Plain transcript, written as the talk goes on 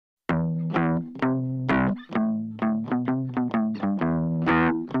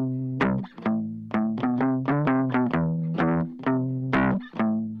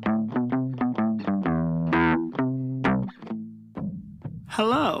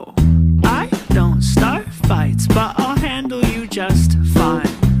Oh, I don't start fights, but I'll handle you just fine.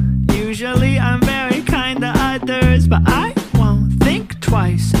 Usually I'm very kind to others, but I won't think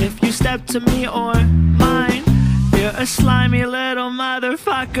twice if you step to me or mine. You're a slimy little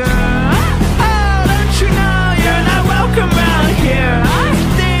motherfucker. Oh, don't you know you're not welcome around here? I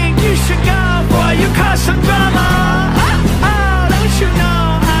think you should go before you cause some drama. Oh, don't you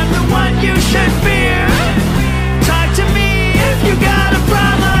know I'm the one you should fear? Talk to me if you got a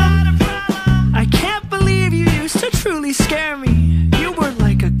problem. I can't believe you used to truly scare me. You were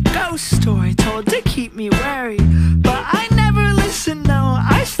like a ghost story told to keep me wary, but I never listened, no,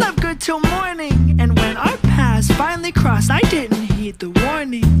 I slept good till morning. And when our paths finally crossed, I didn't heed the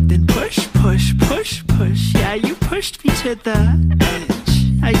warning. Then push, push, push, push, yeah, you pushed me to the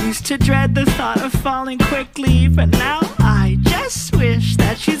edge. I used to dread the thought of falling quickly, but now I just wish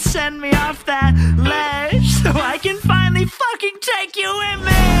that you'd send me off that ledge so I can finally fucking take you with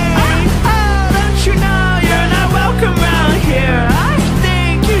me. Oh, don't you know you're not welcome around here? I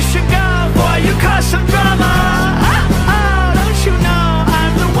think you should go before you cause some drama. Oh, don't you know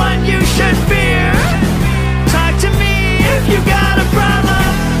I'm the one you should fear? Talk to me if you got a problem.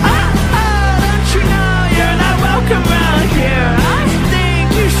 Oh, don't you know you're not welcome around here? I think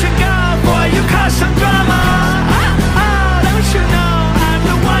you should go before you cause some drama. Oh, don't you know I'm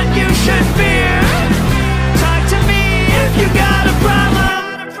the one you should fear? Talk to me if you got a problem.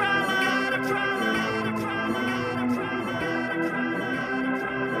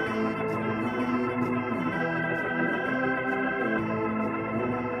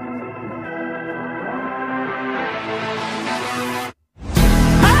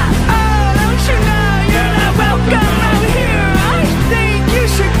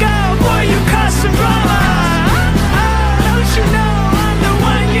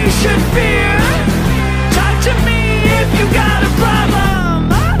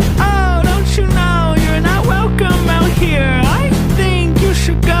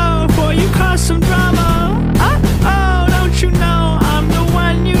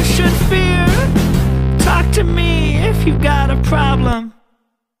 You got a problem.